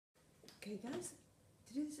Okay guys,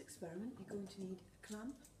 to do this experiment you're going to need a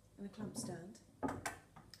clamp and a clamp stand.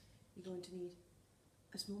 You're going to need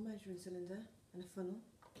a small measuring cylinder and a funnel.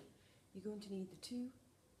 You're going to need the two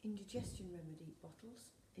indigestion remedy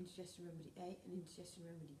bottles, indigestion remedy A and indigestion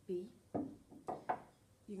remedy B.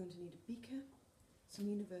 You're going to need a beaker, some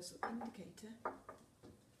universal indicator,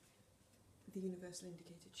 the universal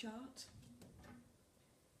indicator chart,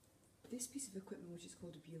 this piece of equipment which is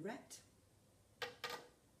called a burette,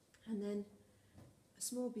 and then a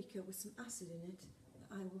small beaker with some acid in it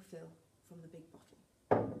that I will fill from the big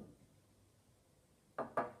bottle.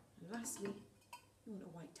 And lastly, you want a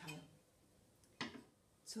white tile.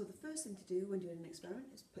 So the first thing to do when doing an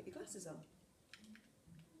experiment is put your glasses on.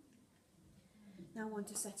 Now I want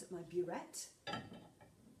to set up my burette.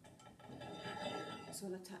 So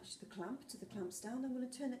I'll attach the clamp to the clamp stand. I'm going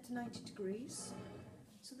to turn it to 90 degrees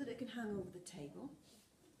so that it can hang over the table.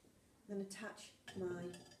 Then attach my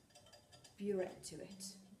burette to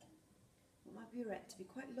it. I want my burette to be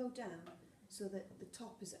quite low down so that the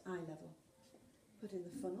top is at eye level. Put in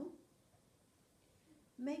the funnel.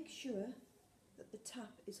 Make sure that the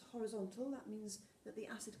tap is horizontal. That means that the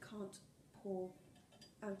acid can't pour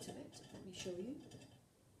out of it. Let me show you.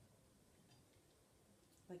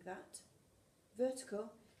 Like that.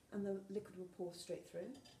 Vertical, and the liquid will pour straight through.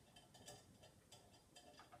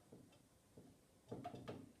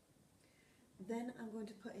 Then I'm going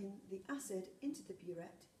to put in the acid into the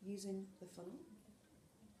burette using the funnel.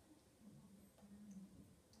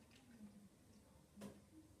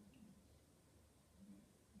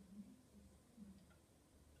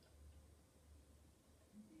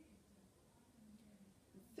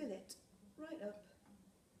 Fill it right up.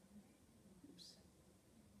 Oops.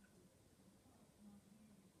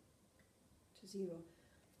 To 0.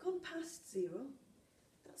 I've gone past 0.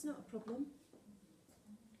 That's not a problem,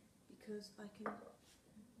 because I can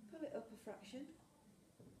pull it up a fraction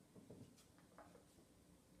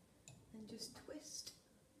and just twist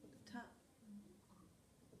the tap.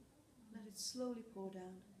 Let it slowly pour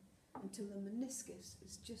down until the meniscus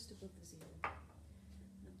is just above the 0. And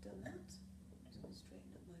I've done that. So I'm going to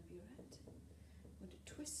straighten up my burette. I'm going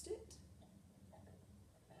to twist it.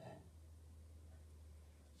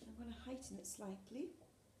 I'm going to heighten it slightly.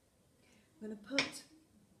 I'm going to put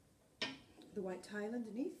the white tile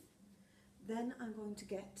underneath. Then I'm going to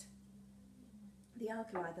get the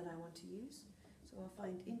alkali that I want to use. So I'll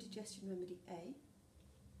find indigestion remedy A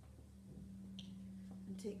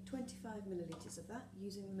and take 25 millilitres of that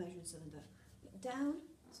using the measuring cylinder. Put it down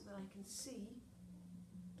so that I can see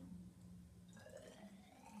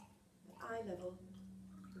at eye level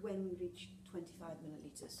when we reach 25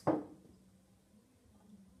 millilitres.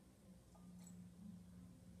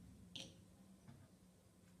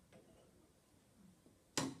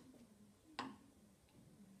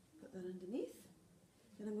 Put that underneath.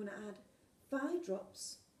 Then I'm going to add 5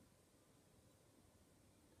 drops.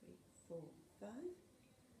 3, 4, 5.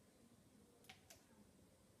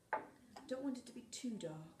 I don't want it to be too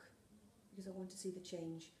dark because I want to see the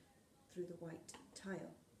change through the white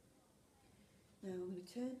tile. Now I'm going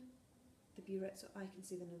to turn the burette so I can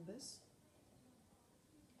see the numbers.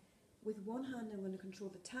 With one hand I'm going to control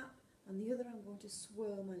the tap, and the other I'm going to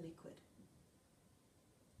swirl my liquid.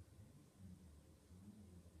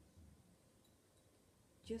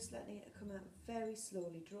 Just letting it come out very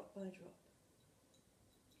slowly, drop by drop.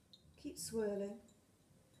 Keep swirling.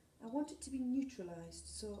 I want it to be neutralised,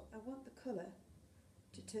 so I want the colour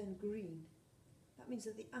to turn green. That means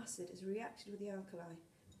that the acid has reacted with the alkali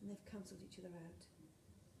and they've cancelled each other out.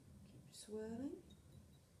 Keep swirling.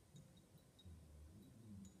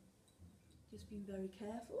 Just being very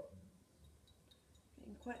careful.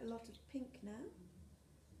 Getting quite a lot of pink now.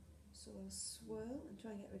 So I'll swirl and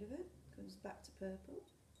try and get rid of it. Comes back to purple.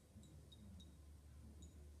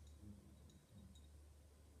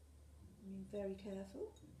 Being very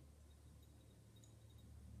careful.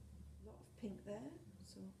 A lot of pink there,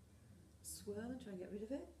 so swirl and try and get rid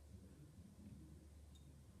of it.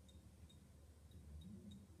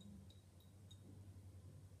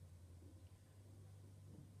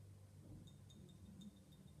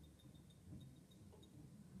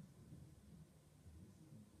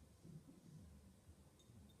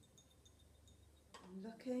 I'm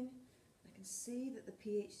looking, I can see that the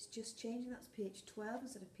pH is just changing. That's pH 12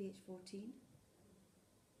 instead of pH 14.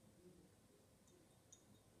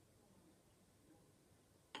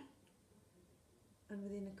 And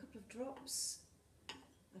within a couple of drops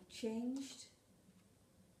I've changed.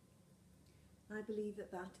 I believe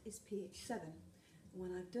that that is pH 7. And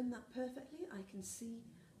when I've done that perfectly I can see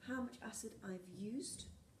how much acid I've used.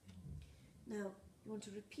 Now you want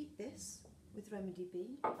to repeat this with remedy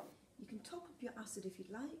B You can top up your acid if you'd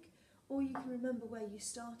like, or you can remember where you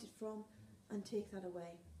started from and take that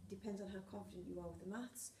away. Depends on how confident you are with the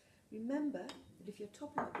maths. Remember that if you're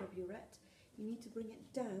topping up your burette, you need to bring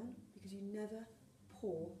it down because you never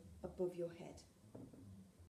pour above your head.